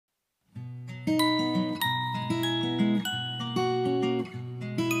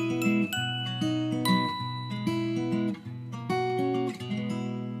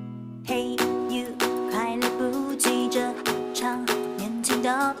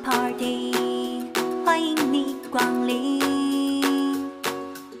party， 欢迎你光临。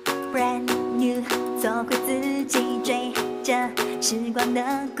Brand new， 做回自己，追着时光的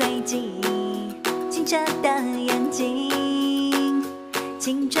轨迹，清澈的眼睛，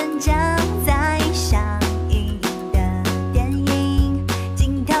青春将在上映的电影，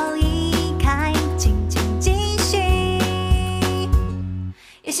镜头一开，情景继续，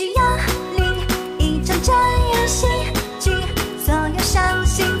也需要一场真人戏剧，所有伤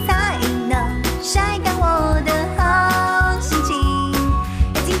心才能晒干我的好心情。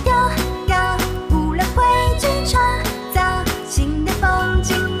眼睛丢掉，无聊汇聚，创造新的风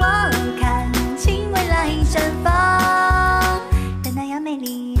景。我看清未来绽放的那样美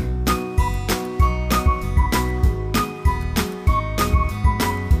丽。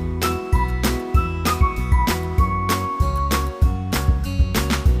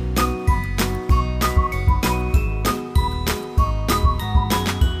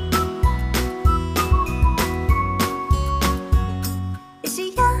也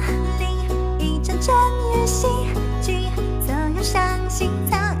需要一场真人戏剧，所有伤心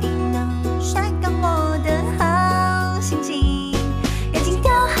才能晒干我的好心情。眼睛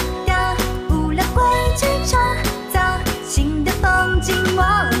丢掉，无聊汇聚，创造新的风景。我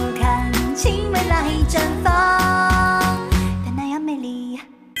看清未来绽放的那样美丽。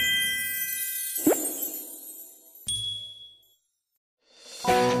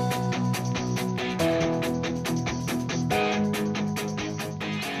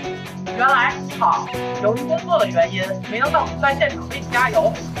原来你好，由于工作的原因，没能到比赛现场为你加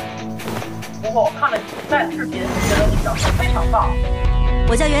油。不过我看了你比赛的视频，觉得你表现非常棒。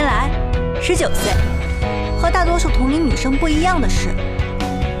我叫原来，19岁。和大多数同龄女生不一样的是，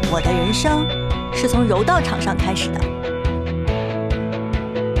我的人生是从柔道场上开始的。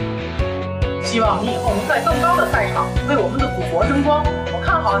希望你以后能在更高的赛场为我们的祖国争光。我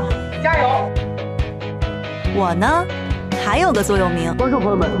看好你，加油！我呢，还有个座右铭：观众朋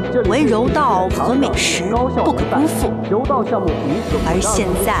友们，唯柔道和美食不可辜负。柔道项目女子而现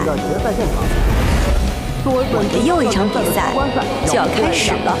在，的决赛现场，作为我的又一场比赛就要开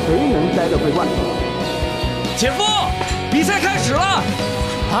始了。谁能摘得桂冠？姐夫，比赛开始了！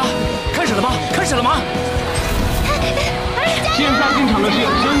啊，开始了吗？开始了吗？现在进场的是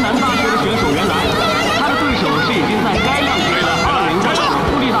深南大学的选手原来，他的对手是已经在该样学的20在的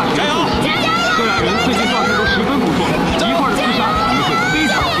富力大学复习。这两人最近状态都十分不错，一会儿的厮杀肯定会非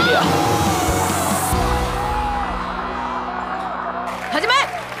常激烈啊！卡姐妹，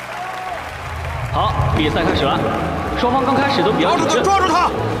好，比赛开始了，双方刚开始都比较谨慎。抓住他！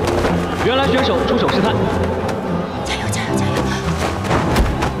原来选手出手试探。加油加油加油！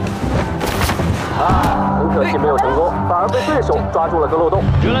很可惜没有成功，反而被对手抓住了个漏洞。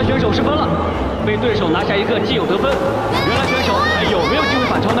原来选手失分了，被对手拿下一个既有得分。原来选手还有没有机会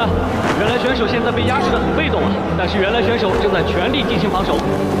反超呢？原来选手现在被压制得很被动啊，但是原来选手正在全力进行防守。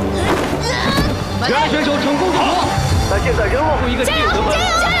原来选手成功夺夺，但现在仍落后一个既有得分，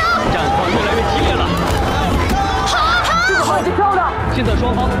战况越来越激烈了。这个反击漂亮！现在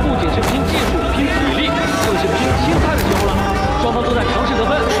双方不仅是拼技术、拼体力，更是拼心态的时候了。双方都在尝试得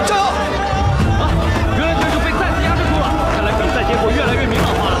分，加油！啊，原来选手被再次压制住了，看来比赛结果越来越明朗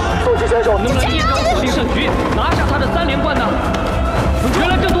化了。斗气选手能不能一招锁定胜局，拿下他的3连冠呢？原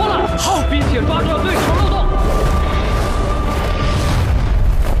来更多了，好，并且抓住了对手的漏洞，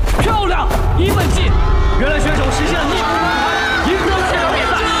漂亮，1分技，原来选手实现了逆风翻盘，赢得了这场比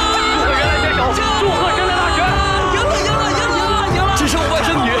赛。祝贺原来选手，祝贺深南大学！赢了！这是我外甥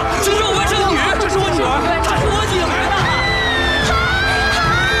女，这是我外甥女，这是我女儿，这是我女儿呢！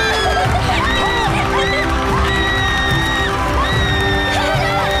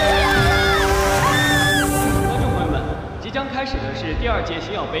观众朋友们，即将开始的是第2届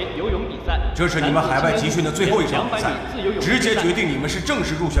星耀杯游泳比赛。这是你们海外集训的最后一场比赛，直接决定你们是正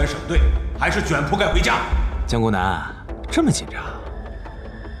式入选省队，还是卷铺盖回家。江顾南，这么紧张？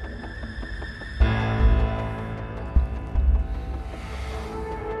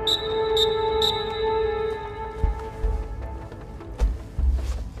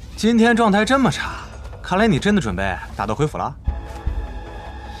今天状态这么差，看来你真的准备打道回府了。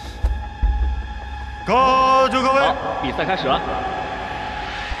各就各位，好，比赛开始了。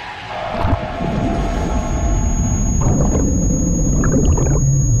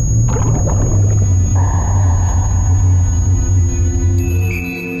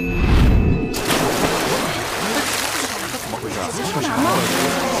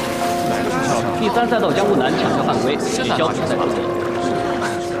第3赛道江顾南抢下犯规，取消比赛规则。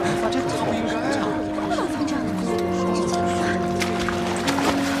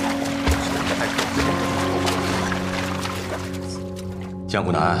江顾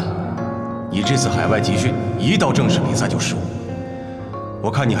南，你这次海外集训一到正式比赛就失误，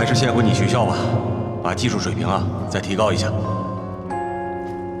我看你还是先回你学校吧，把技术水平再提高一下。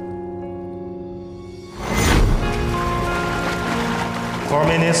4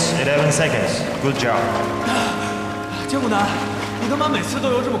 minutes 11 seconds. Good job. 江顾南，你干嘛每次都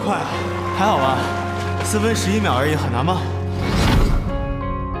游这么快啊？还好吧，4分11秒而已，很难吗？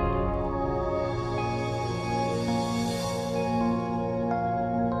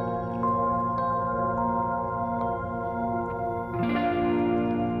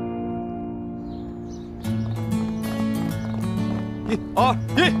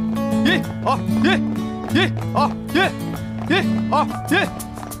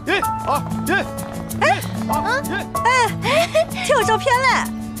 跳照片嘞！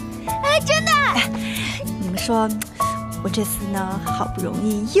哎，真的！你们说，我这次呢，好不容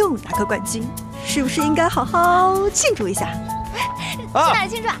易又拿个冠军，是不是应该好好庆祝一下？去哪儿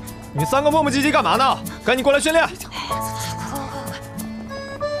庆祝啊？你们3个磨磨唧唧干嘛呢？赶紧过来训练！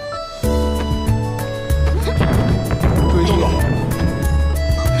注意动作。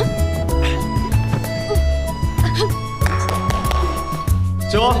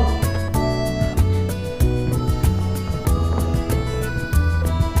 起我！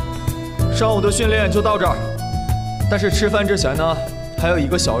上午的训练就到这儿，但是吃饭之前呢，还有一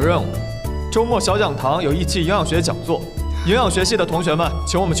个小任务。周末小讲堂有一期营养学讲座，营养学系的同学们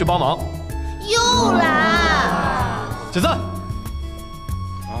请我们去帮忙。又来！解散。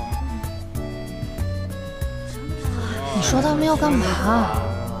你说他们要干嘛？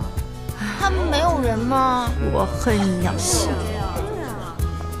他们没有人吗？我恨营养系。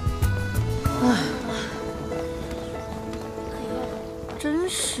 唉，真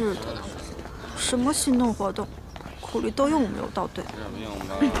是的，什么行动活动，苦力都用我没有到队。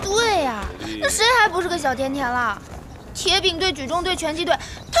对呀，那谁还不是个小甜甜了？铁饼队、举重队、拳击队，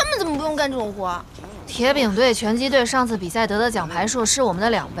他们怎么不用干这种活？铁饼队、拳击队上次比赛得的奖牌数是我们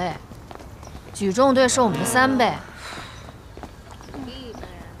的2倍，举重队是我们的3倍。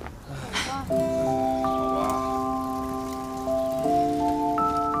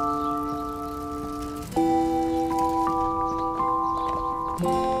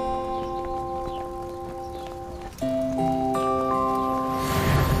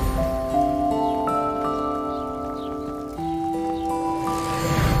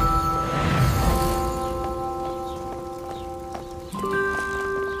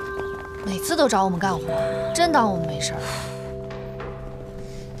 每次都找我们干活，真当我们没事儿。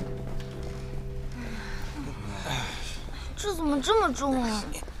这怎么这么重啊？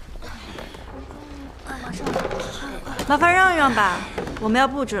麻烦让一让吧，我们要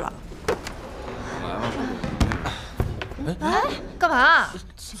布置了。哎，干嘛？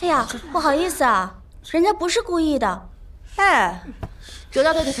哎呀，不好意思啊，人家不是故意的。哎，柔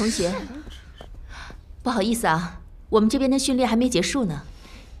道队的同学，不好意思啊，我们这边的训练还没结束呢。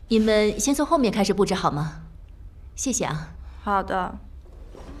 你们先从后面开始布置好吗？谢谢啊。好的。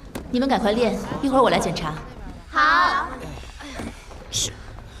你们赶快练，一会儿我来检查。好。是，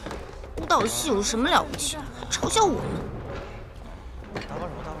舞蹈系有什么了不起？嘲笑我们？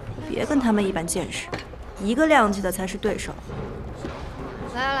别跟他们一般见识，一个量级的才是对手。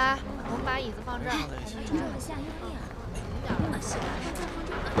来来来，我们把椅子放这儿。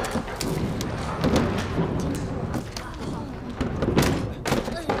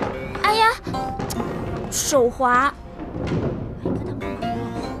哎呀，手滑。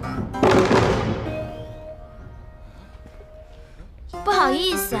不好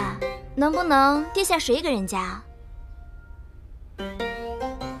意思啊，能不能跌下水给人家？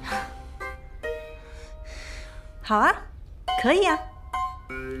好啊，可以啊。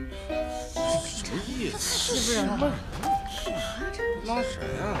什么意思？是不是？拉谁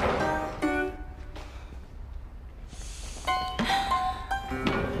啊？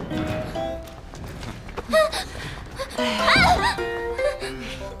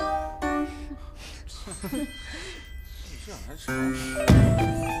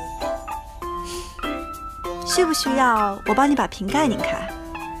 需不需要我帮你把瓶盖拧开？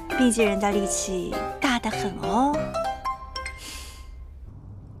毕竟人家力气大得很哦。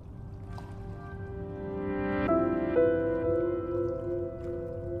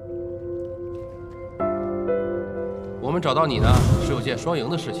我们找到你呢，是有件双赢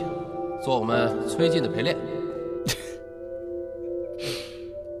的事情，做我们崔进的陪练。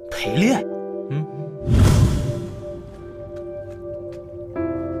陪练？嗯。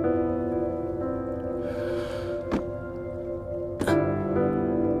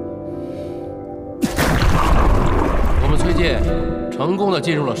我们崔进成功的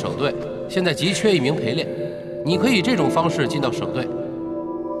进入了省队，现在急缺一名陪练，你可以以这种方式进到省队，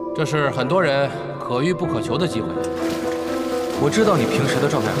这是很多人可遇不可求的机会。我知道你平时的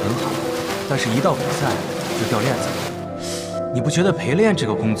状态很好，但是一到比赛就掉链子了。你不觉得陪练这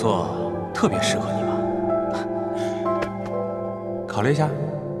个工作特别适合你吗？考虑一下。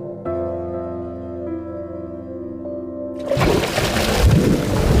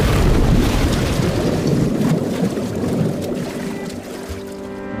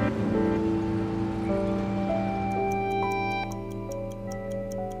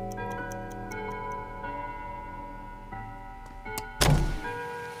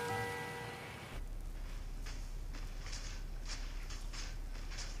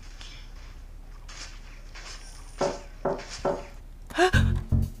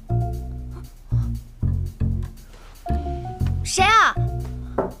 谁啊？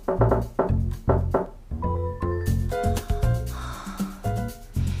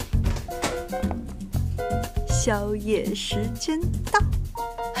宵夜时间到，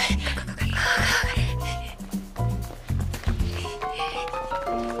来，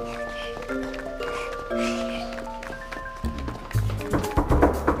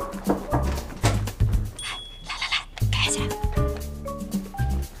开起来。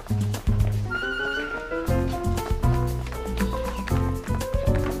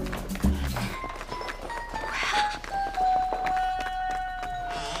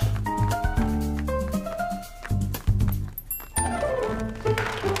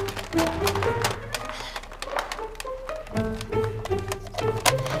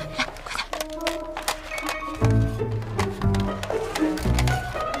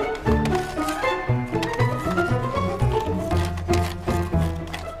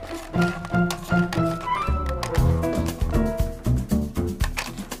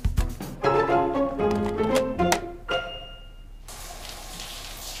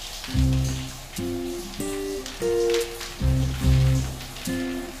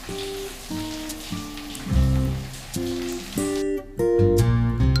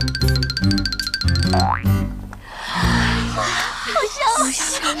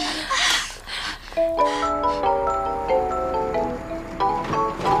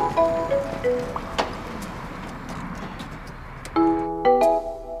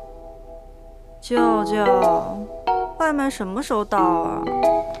 舅舅，外卖什么时候到啊？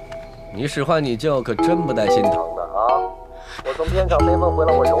你使唤你舅可真不带心疼的啊！我从片场被问回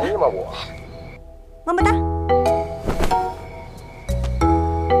来，我容易吗我？么么哒。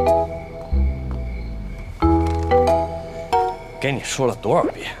给你说了多少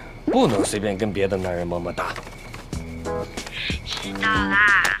遍，不能随便跟别的男人么么哒。知道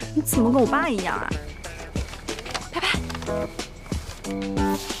啦。你怎么跟我爸一样啊？拜拜。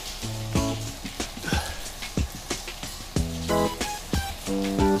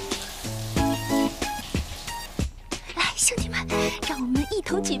 兄弟们，让我们一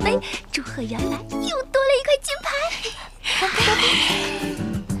同举杯，祝贺原来又多了一块金牌！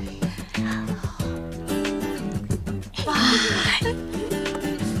哇！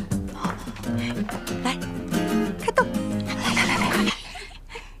来，开动！来！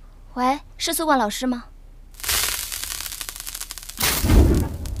喂，是宿管老师吗？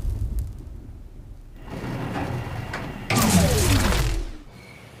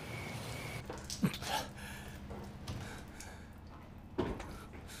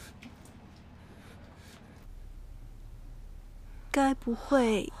 该不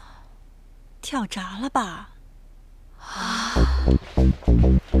会跳闸了吧？啊！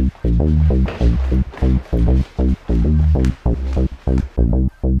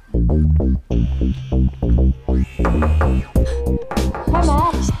开门，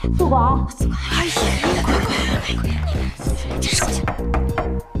宿管！哎呀，快！这手去！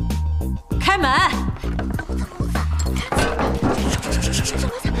开门！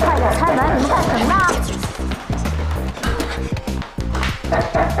快点开门！你们干什么呢？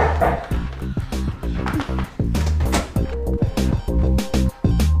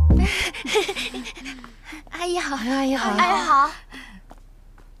 阿姨好，阿姨好，阿姨好。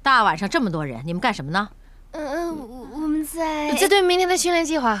大晚上这么多人，你们干什么呢？我们在对明天的训练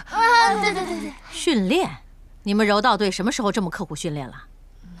计划。啊，对。训练？你们柔道队什么时候这么刻苦训练了？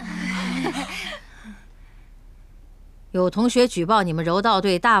有同学举报你们柔道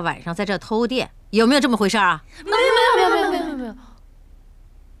队大晚上在这偷电，有没有这么回事啊？没有。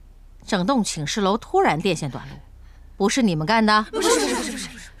整栋寝室楼突然电线短路，不是你们干的？不是。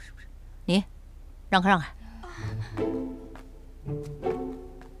你，让开。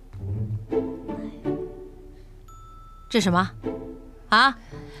这什么？啊？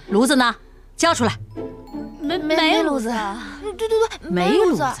炉子呢？交出来！没炉子。对，没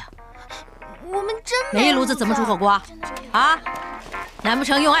炉子。我们真没炉子怎么煮火锅？啊？难不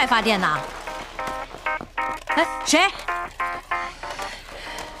成用爱发电呐？哎，谁？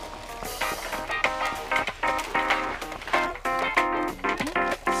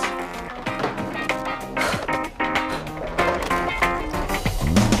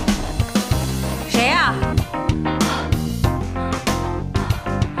谁呀？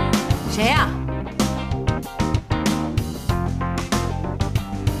谁呀？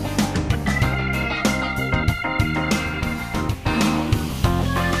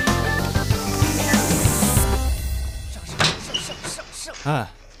 哎，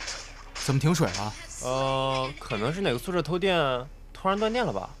怎么停水了？可能是哪个宿舍偷电突然断电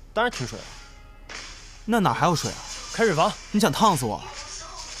了吧？当然停水了。那哪还有水啊？开水房，你想烫死我？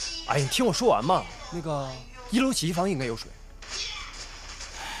哎，你听我说完嘛。那个1楼洗衣房应该有水。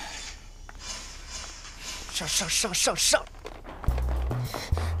上！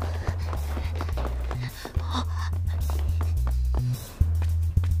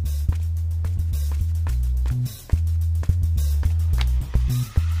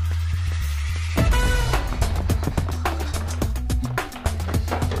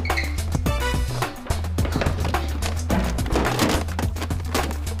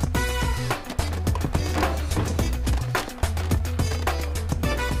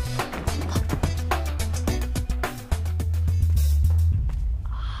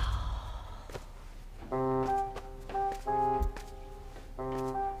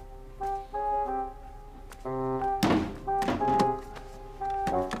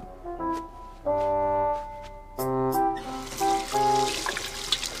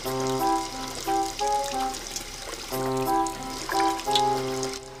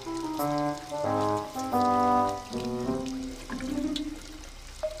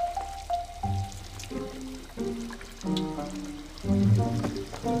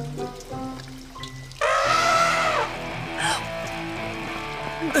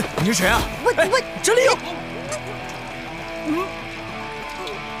你是谁啊？我这里有。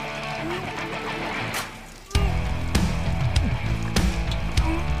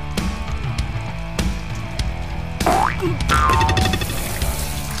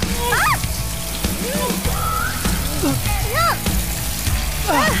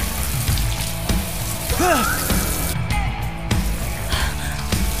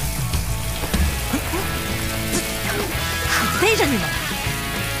逮着你们！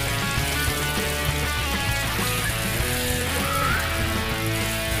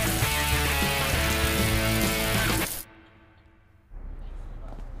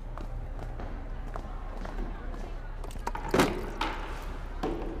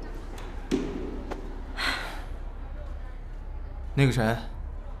 那个谁，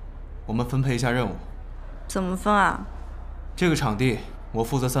我们分配一下任务。怎么分啊？这个场地我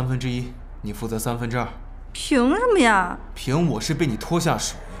负责1/3，你负责2/3。凭什么呀？凭我是被你拖下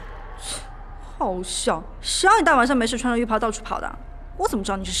水。好笑！谁让你大晚上没事穿着浴袍到处跑的？我怎么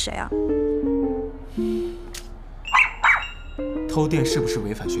知道你是谁啊？偷电是不是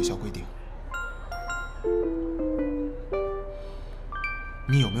违反学校规定？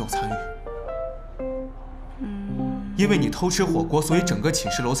你有没有参与？ 因为你偷吃火锅，所以整个寝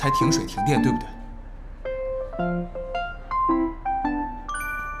室楼才停水停电，对不对？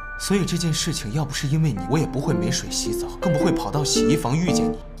所以这件事情要不是因为你，我也不会没水洗澡，更不会跑到洗衣房遇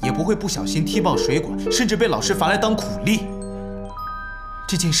见你，也不会不小心踢爆水管，甚至被老师罚来当苦力。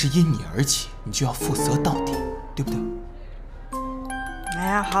这件事因你而起，你就要负责到底，对不对？哎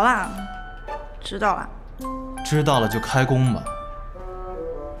呀，好啦，知道了。知道了就开工吧。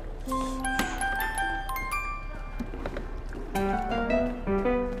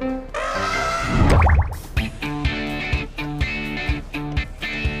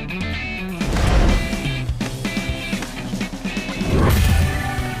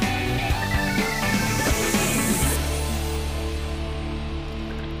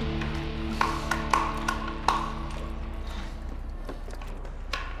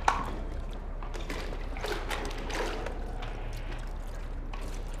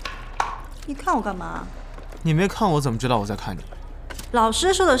 你看我干嘛？你没看我怎么知道我在看你？老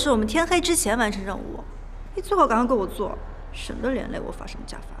师说的是我们天黑之前完成任务，你最好赶快给我做，省得连累我发什么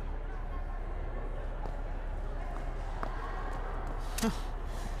家法。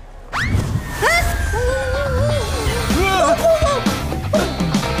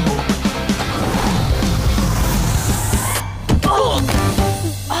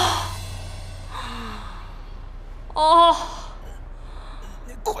哦！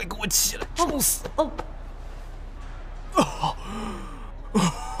你快给我起来，臭死！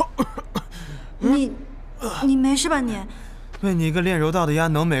你没事吧你？被你一个练柔道的丫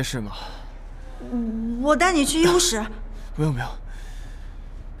能没事吗？我带你去医务室。不用不用，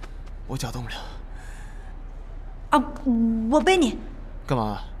我脚动不了。啊，我背你。干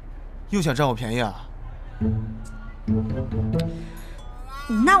嘛？又想占我便宜啊？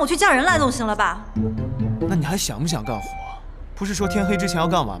那我去叫人来总行了吧？那你还想不想干活？不是说天黑之前要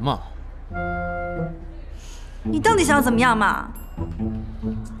干完吗？你到底想怎么样嘛？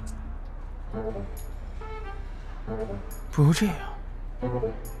不如这样。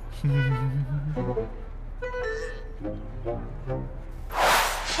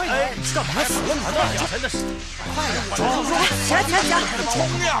哎，干嘛死了你？真的是，快点，起来！冲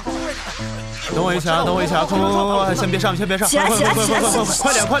呀！等我一下，快，先别上，起来！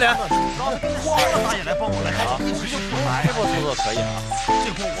快点！我大爷来帮我来啊！这波操作可以啊，这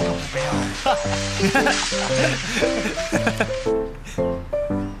锅我可不背啊！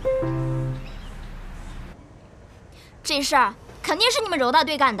这事儿肯定是你们柔道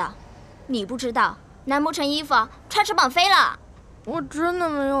队干的，你不知道，难不成衣服穿翅膀飞了？我真的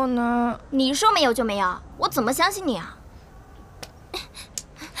没有拿。你说没有就没有，我怎么相信你啊？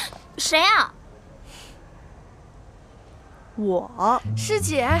谁啊？我师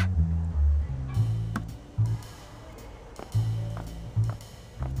姐。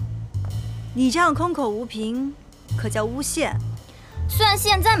你这样空口无凭，可叫诬陷。虽然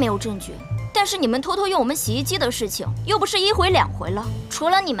现在没有证据，但是你们偷偷用我们洗衣机的事情，又不是1回2回了。除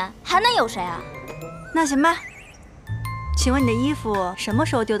了你们，还能有谁啊？那行吧。请问你的衣服什么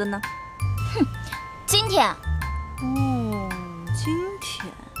时候丢的呢？哼，今天。哦，今天。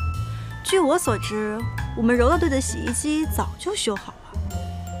据我所知，我们柔道队的洗衣机早就修好了，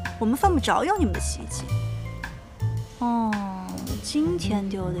我们犯不着用你们的洗衣机。哦，今天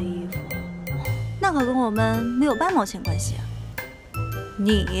丢的衣服，那可跟我们没有半毛钱关系啊。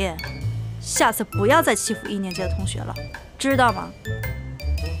你下次不要再欺负1年级的同学了，知道吗？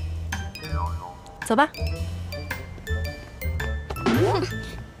走吧。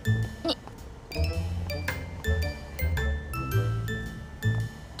你，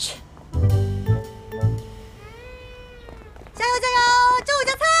加油！中午加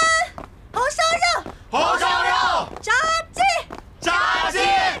餐，红烧肉，炸鸡，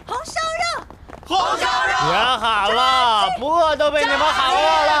红烧肉。别喊了，不饿都被你们喊饿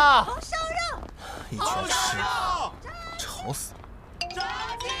了。红烧肉，一群吃的，吵死了。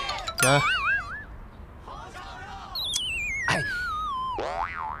来。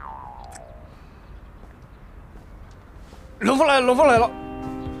龙凤来了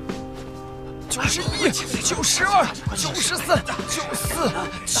！91、92、93、94、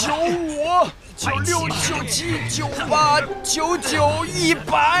95、96、97、98、99、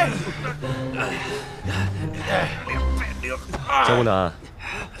100。江顾南，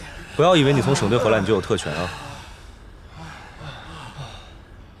不要以为你从省队回来你就有特权啊！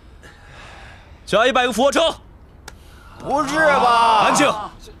加100个俯卧撑！不是吧？安静！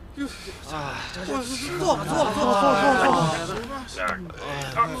坐吧。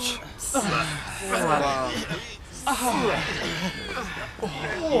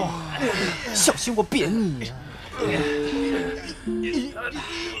小心我扁你！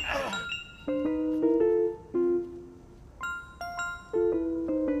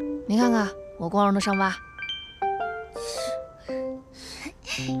你看看我光荣的伤疤，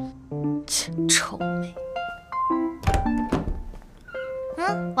臭美。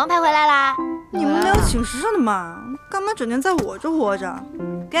王牌回来啦！你们没有寝室的吗？干嘛整天在我这窝着？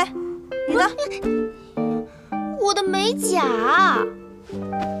给，你的。我的美甲。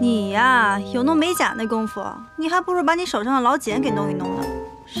你呀，有弄美甲那功夫，你还不如把你手上的老茧给弄一弄呢，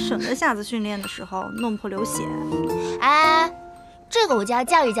省得下次训练的时候弄破流血。哎，这个我就要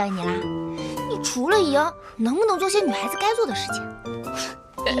教育教育你啦。你除了赢，能不能做些女孩子该做的事情？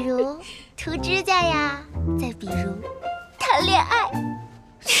比如涂指甲呀，再比如谈恋爱。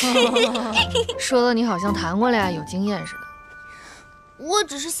说的你好像谈过恋爱有经验似的。我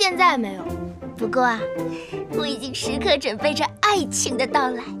只是现在没有，不过啊，我已经时刻准备着爱情的到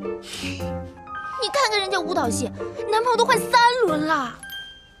来。你看看人家舞蹈系，男朋友都换3轮了，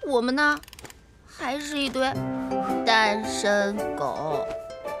我们呢，还是一堆单身狗。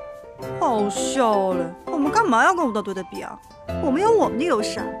好笑了，我们干嘛要跟舞蹈队的比啊？我们有我们的优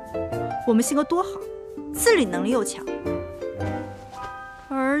势啊，我们性格多好，自理能力又强。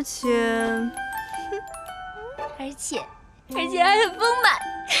而且还很丰满。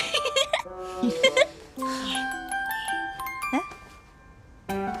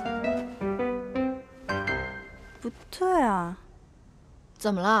不对啊，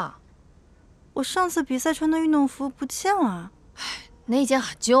怎么了？我上次比赛穿的运动服不见了。唉，那件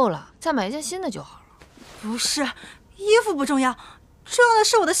很旧了，再买一件新的就好了。不是，衣服不重要，重要的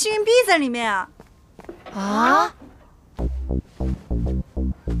是我的幸运币在里面啊！啊？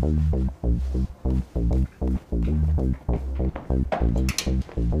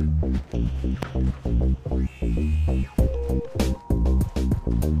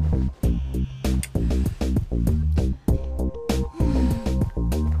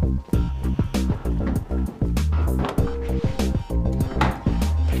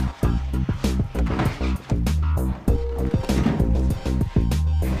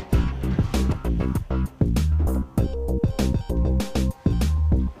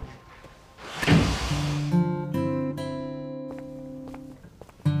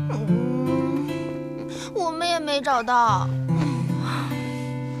没找到，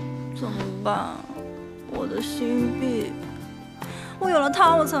怎么办？我的新币，我有了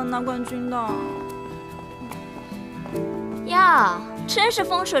它，我才能拿冠军的。呀，真是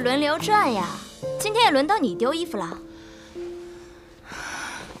风水轮流转呀！今天也轮到你丢衣服了。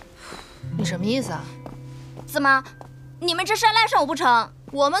你什么意思啊？怎么，你们这是要赖上我不成？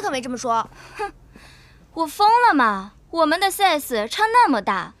我们可没这么说。哼，我疯了吗？我们的 size 差那么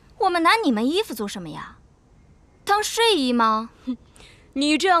大，我们拿你们衣服做什么呀？当睡衣吗？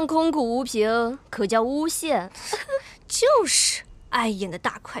你这样空口无凭，可叫诬陷。就是碍眼的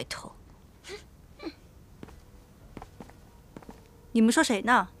大块头。你们说谁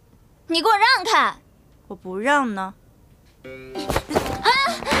呢？你给我让开！我不让呢。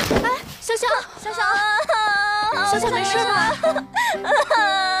小小没事吧？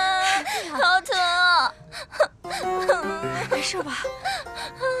好疼啊！没事吧？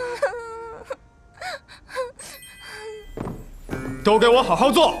都给我好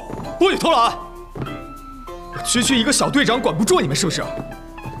好做，不许偷懒！我区区一个小队长管不住你们是不是？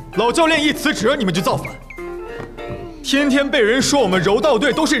老教练一辞职你们就造反，天天被人说我们柔道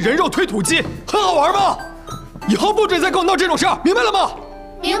队都是人肉推土机，很好玩吗？以后不准再跟我闹这种事儿，明白了吗？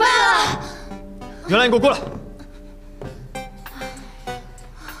明白了。原来你给我过来，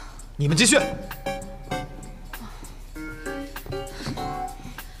你们继续。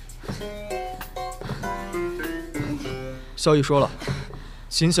萧逸说了，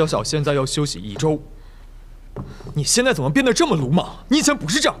秦小小现在要休息1周。你现在怎么变得这么鲁莽？你以前不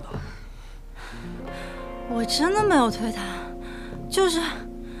是这样的。我真的没有推他，就是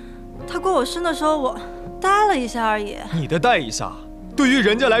他过我身的时候，我呆了一下而已。你的呆一下，对于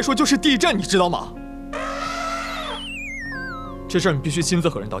人家来说就是地震，你知道吗？这事儿你必须亲自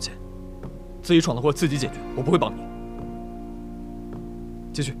和人道歉，自己闯的祸自己解决，我不会帮你。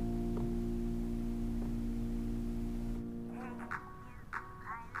继续。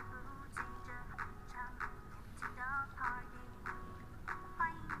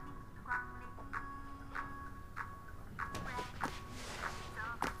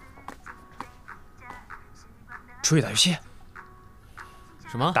出去打游戏？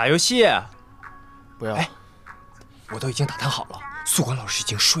什么？打游戏？不要！哎，我都已经打探好了，宿管老师已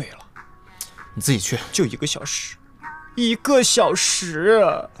经睡了。你自己去。就1个小时，1个小时！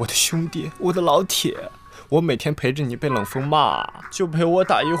我的兄弟，我的老铁，我每天陪着你被冷风骂，就陪我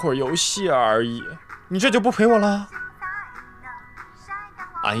打一会儿游戏而已。你这就不陪我了？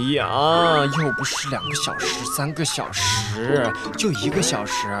哎呀，又不是2个小时、3个小时，就1个小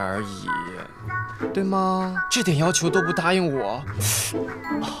时而已。对吗？这点要求都不答应我，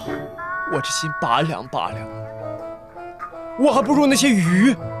我这心拔凉拔凉。我还不如那些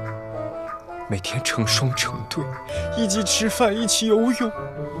鱼，每天成双成对，一起吃饭，一起游泳。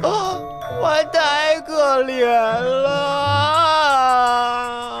我太可怜了。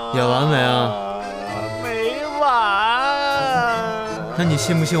演完没啊？没完。那你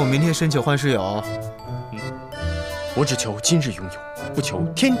信不信我明天申请换室友？我只求今日拥有，不求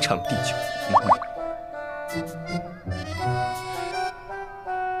天长地久。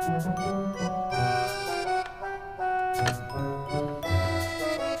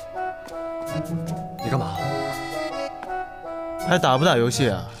你干嘛？还打不打游戏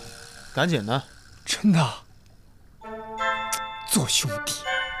啊？赶紧的！真的。做兄弟，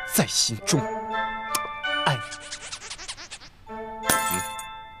在心中，爱你。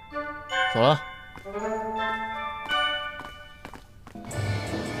走了。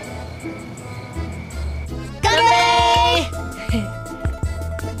干杯！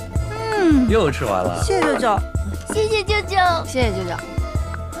又吃完了。谢谢舅舅，谢谢舅舅，谢谢舅舅。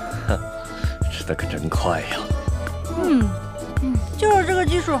吃的可真快呀！就是这个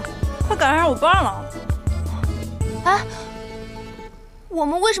技术，快赶上我爸了。哎，我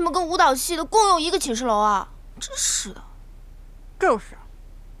们为什么跟舞蹈系的共用一个寝室楼啊？真是的。就是，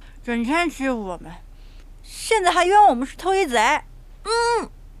整天欺负我们，现在还冤枉我们是偷衣贼。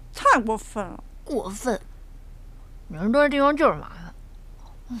太过分了。过分。人多的地方就是麻烦。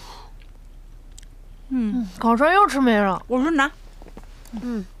烤串又吃没了。我说拿。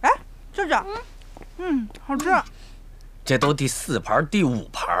哎，这个，好吃。这都第4盘、第5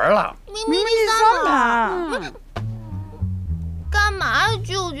盘了。明明第3盘。干嘛呀，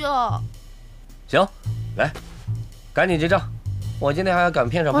舅舅？行，来，赶紧结账，我今天还要赶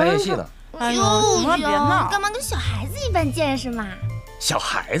片场拍夜戏呢。舅舅，干嘛跟小孩子一般见识嘛？小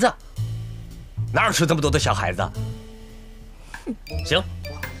孩子，哪有出这么多的小孩子？行，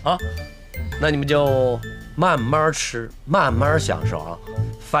啊，那你们就慢慢吃，慢慢享受啊。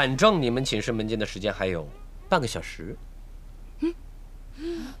反正你们寝室门禁的时间还有半个小时。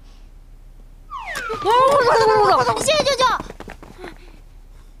谢谢舅舅。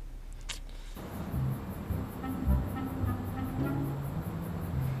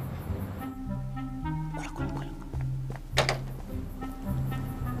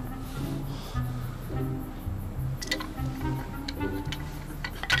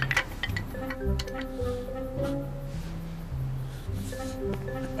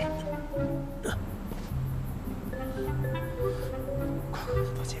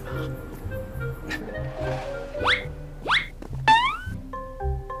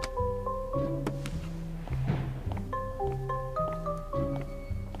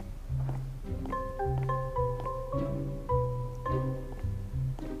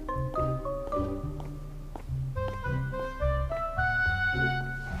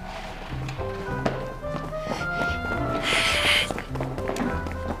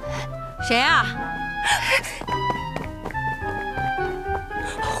谁啊？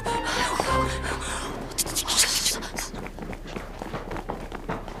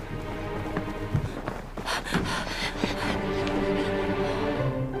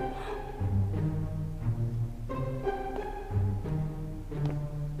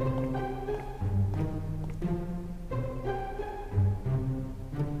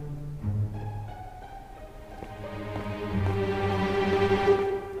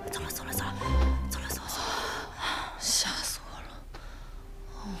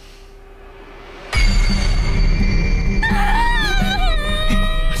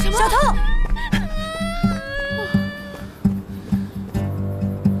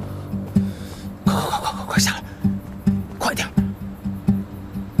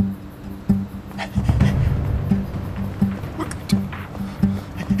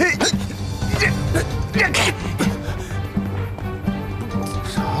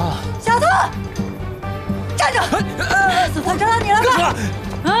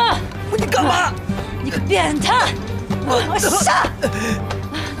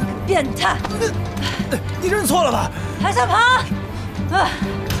你认错了吧？还想跑？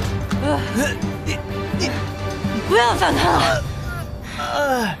你不要反抗了！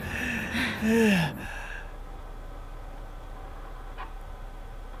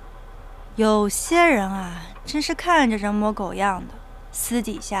有些人啊，真是看着人模狗样的，私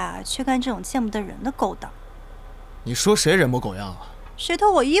底下却干这种见不得人的勾当。你说谁人模狗样啊？谁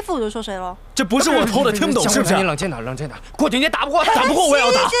偷我衣服我就说谁喽。这不是我偷的，听不懂是不是？你冷静点，冷静点。郭婷，你打不过他，打不过我也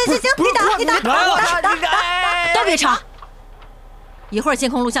要打。行，你打，都别吵！一会儿监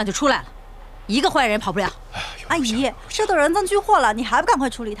控录像就出来了，一个坏人跑不了。阿姨，这都人赃俱获了，你还不赶快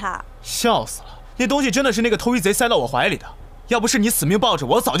处理他？笑死了！那东西真的是那个偷衣贼塞到我怀里的，要不是你死命抱着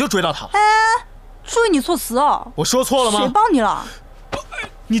我，早就追到他了。哎，注意你措辞哦！我说错了吗？谁抱你了？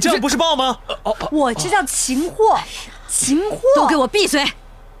你这样不是抱吗？我这叫擒获。擒获！都给我闭嘴！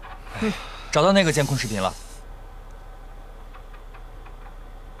找到那个监控视频了。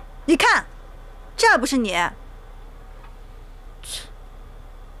你看，这还不是你？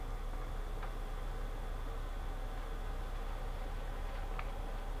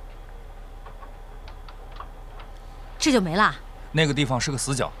这就没了？那个地方是个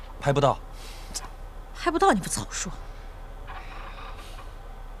死角，拍不到。拍不到你不早说。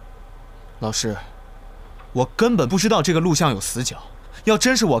老师。我根本不知道这个录像有死角，要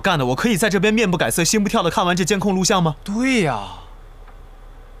真是我干的，我可以在这边面不改色心不跳的看完这监控录像吗？对呀。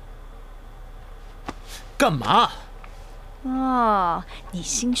干嘛？哦，你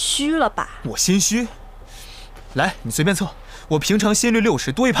心虚了吧？我心虚？来，你随便测，我平常心率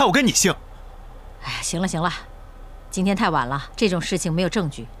60，多一拍我跟你姓。哎，行了行了，今天太晚了，这种事情没有证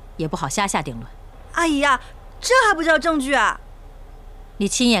据，也不好瞎下定论。阿姨呀，这还不叫证据啊？你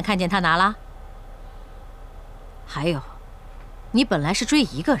亲眼看见他拿了？还有，你本来是追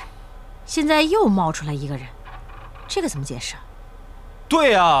一个人，现在又冒出来一个人，这个怎么解释？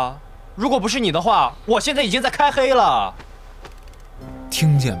对呀，如果不是你的话，我现在已经在开黑了。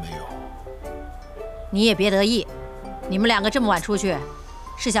听见没有？你也别得意，你们两个这么晚出去，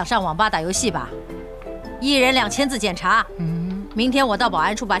是想上网吧打游戏吧？1人2000字检查。明天我到保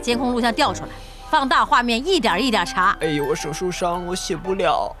安处把监控录像调出来，放大画面，一点一点查。哎呦，我手受伤，我写不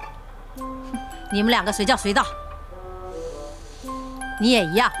了。你们两个随叫随到，你也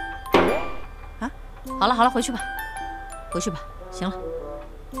一样。啊，好了好了，回去吧，回去吧。行了，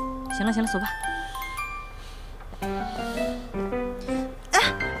行了行了，走吧。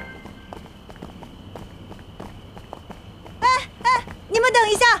你们等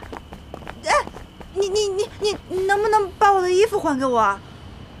一下！哎，你能不能把我的衣服还给我啊？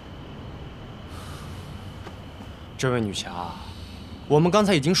这位女侠，我们刚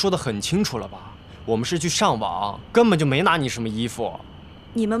才已经说得很清楚了吧？我们是去上网，根本就没拿你什么衣服。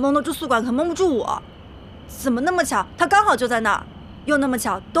你们蒙得住宿管，可蒙不住我。怎么那么巧？他刚好就在那儿，又那么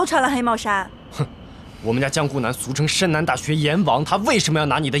巧，都穿了黑帽衫。哼，我们家江顾南俗称深南大学阎王，他为什么要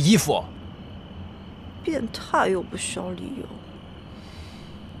拿你的衣服？变态又不需要理由。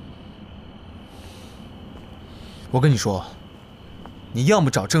我跟你说，你要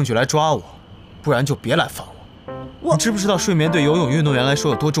么找证据来抓我，不然就别来烦我。你知不知道睡眠对游泳运动员来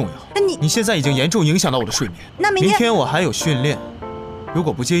说有多重要？你现在已经严重影响到我的睡眠。那明天我还有训练，如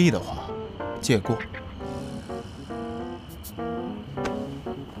果不介意的话，借过。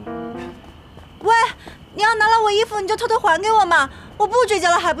喂，你要拿了我衣服，你就偷偷还给我嘛！我不追究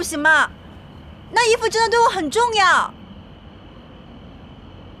了还不行吗？那衣服真的对我很重要。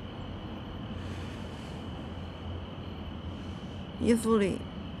衣服里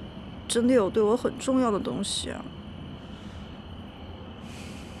真的有对我很重要的东西啊！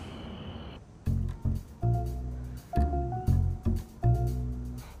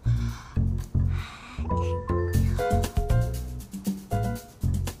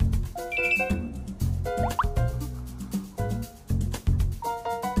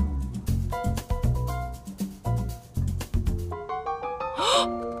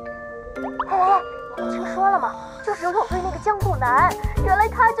我听说了吗？就是我对那个江顾南，原来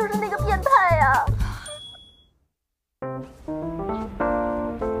他就是那个变态呀！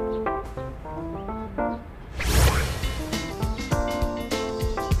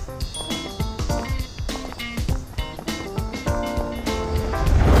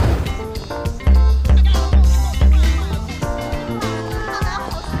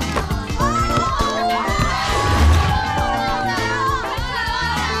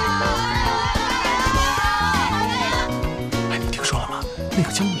那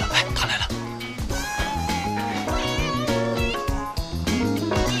个江顾南，哎，他来了。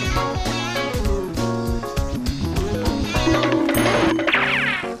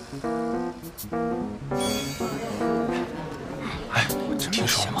哎，听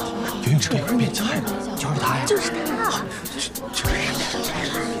说了吗？游泳池里有人变态了，就是他呀！就是他！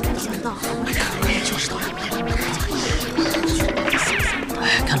没想到，就是他！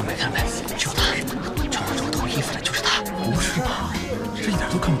哎，看到没？看到没？就他，穿了肉头衣服的，就是他。不是吧？这一点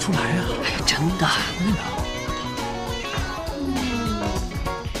都看不出来啊！哎，真的，真的。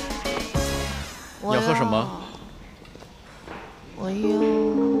你要喝什么？我要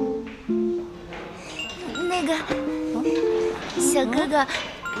那个小哥哥，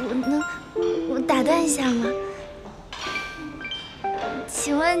我打断一下吗？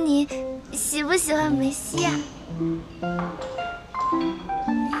请问你喜不喜欢梅西呀？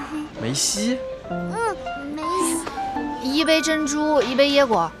梅西？梅西。一杯珍珠，一杯椰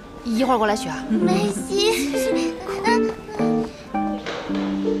果，一会儿过来取啊。梅西，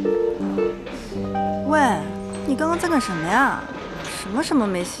喂，你刚刚在干什么呀？什么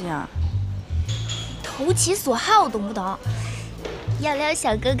梅西啊？投其所好，懂不懂？要撩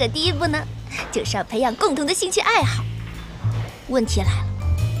小哥哥，第一步呢，就是要培养共同的兴趣爱好。问题来了，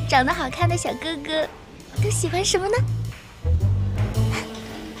长得好看的小哥哥都喜欢什么呢？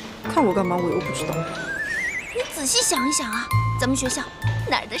看我干嘛？我又不知道。你仔细想一想啊，咱们学校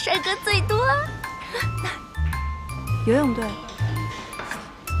哪儿的帅哥最多啊？哪儿？游泳队。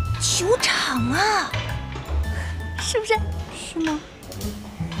球场啊，是不是？是吗？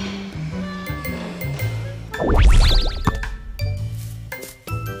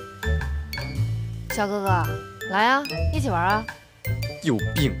小哥哥，来啊，一起玩啊！有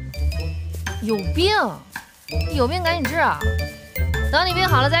病！有病！有病赶紧治啊！等你病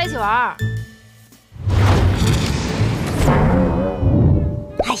好了再一起玩。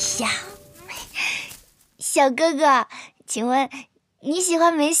哎呀，小哥哥，请问你喜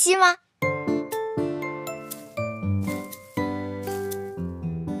欢梅西吗？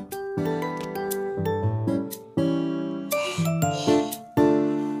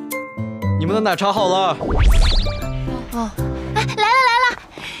你们的奶茶好了。哦，哎，来了，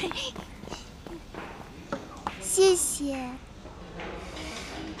谢谢。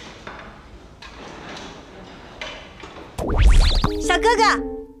小哥哥，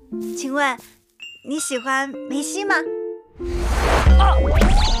请问你喜欢梅西吗？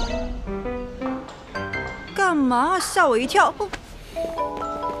干嘛吓我一跳？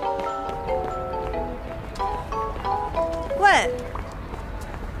喂，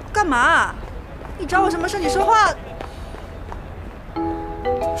干嘛？你找我什么事？你说话。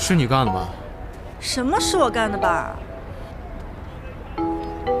是你干的吧？什么是我干的吧？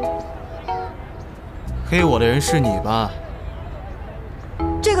黑我的人是你吧？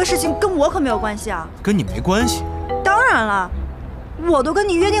这个事情跟我可没有关系啊。跟你没关系。当然了，我都跟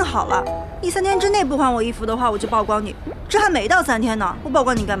你约定好了，你3天之内不还我衣服的话，我就曝光你。这还没到3天呢，我曝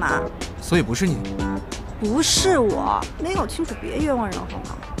光你干嘛？所以不是你。不是我，没搞清楚别冤枉人好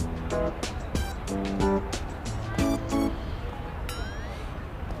吗？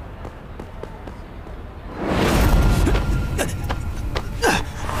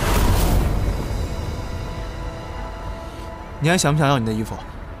你还想不想要你的衣服？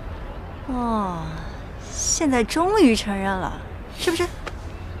哦，现在终于承认了，是不是？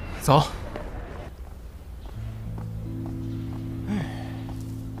走。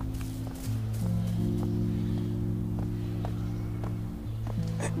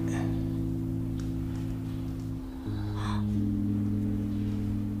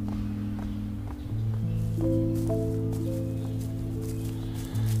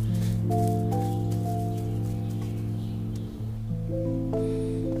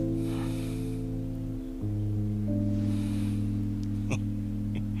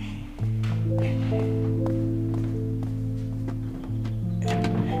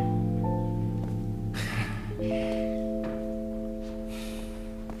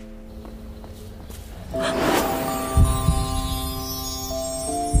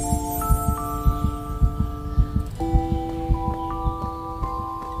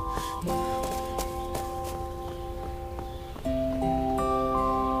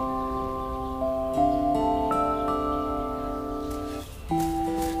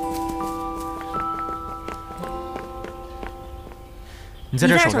你在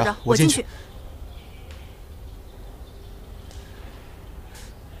这守着，我进去。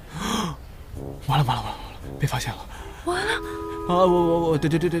完了，被发现了！完了！啊，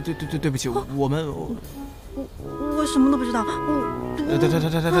对不起，我什么都不知道。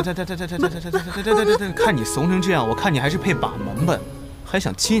看你怂成这样，我看你还是配把门吧，还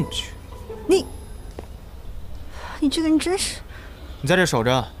想进去？你这个人真是……你在这守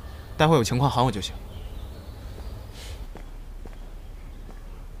着，待会有情况喊我就行。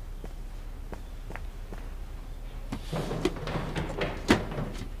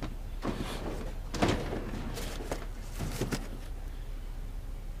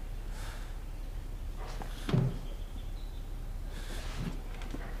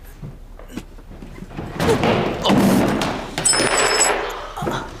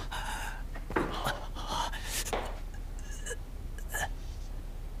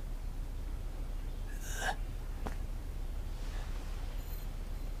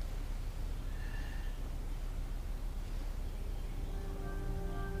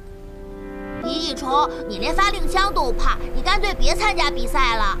你连发令枪都怕，你干脆别参加比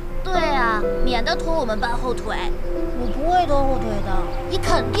赛了。对啊，免得拖我们班后腿。我不会拖后腿的。你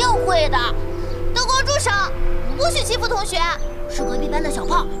肯定会的。都给我住手！不许欺负同学！是隔壁班的小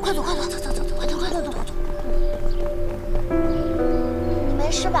胖，快走，快走！你没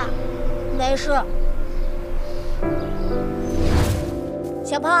事吧？没事。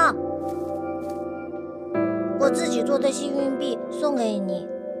小胖，我自己做的幸运币送给你。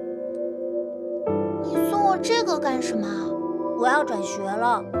你送我这个干什么？我要转学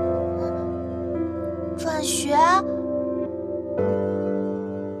了。转学？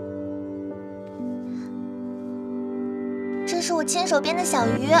这是我亲手编的小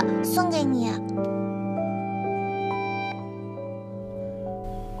鱼，送给你。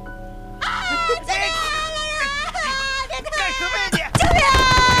干什么呀你？救命！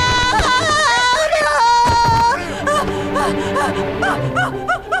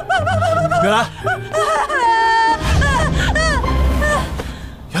原来，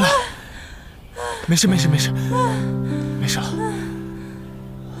没事了，没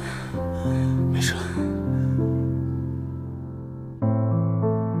事了。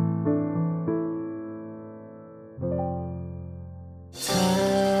他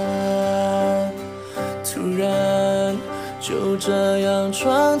突然就这样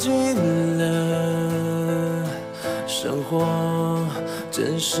闯进了生活，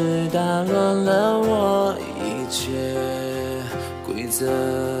真是打乱了我一切规则，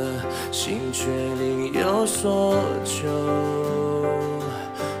心却另有所求，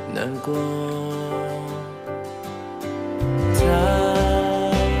难过。他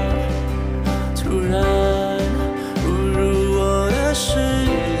突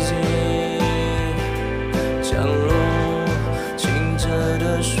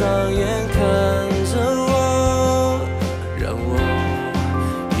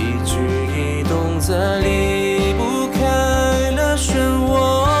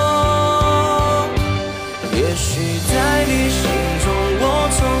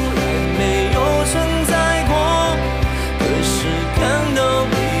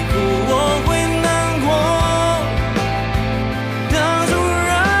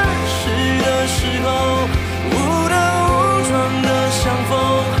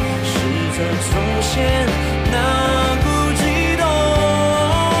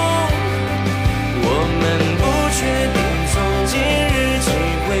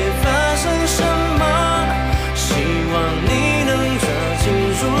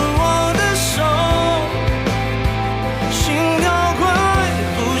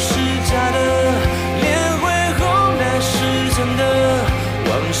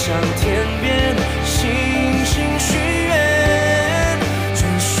像天边星星许